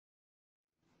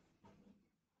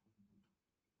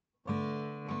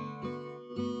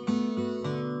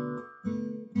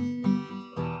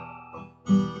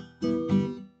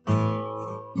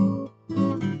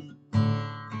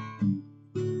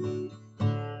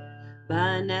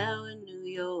by now in New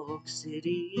York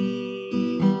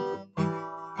City.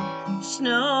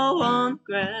 Snow on the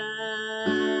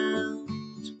ground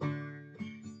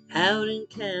out in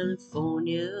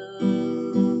California.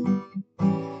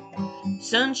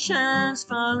 Sunshine's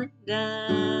falling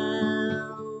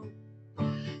down,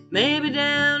 maybe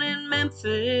down in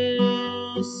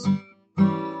Memphis.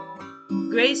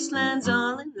 Graceland's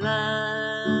all in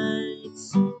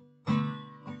lights,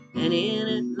 and in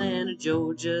Atlanta,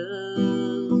 Georgia,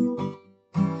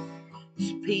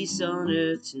 there's peace on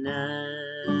earth tonight.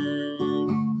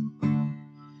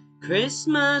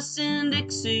 Christmas in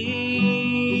Dixie,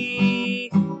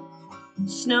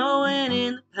 snowing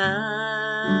in the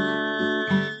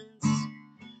pines.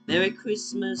 Merry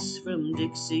Christmas from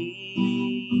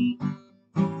Dixie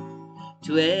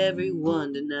to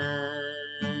everyone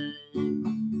tonight.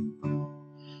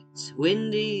 It's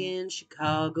windy in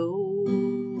Chicago,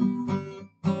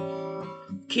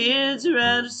 kids are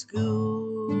out of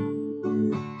school.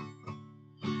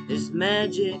 There's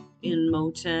magic in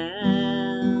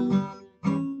Motown,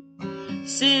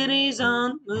 city's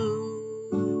on the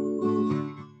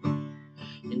move.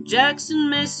 In Jackson,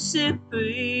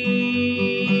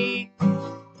 Mississippi,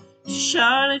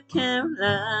 Charlotte, Carolina,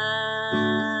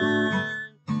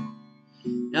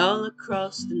 all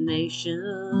across the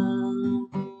nation,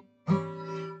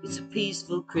 it's a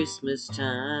peaceful Christmas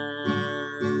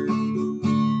time.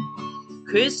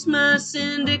 Christmas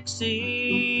in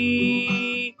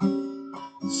Dixie,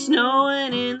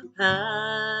 snowing in the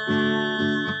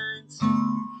pines.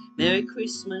 Merry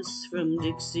Christmas from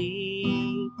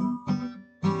Dixie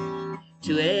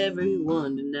to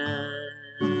everyone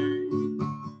tonight.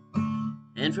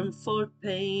 And from Fort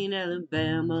Payne,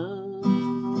 Alabama,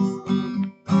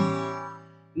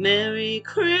 Merry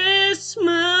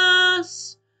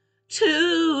Christmas tonight.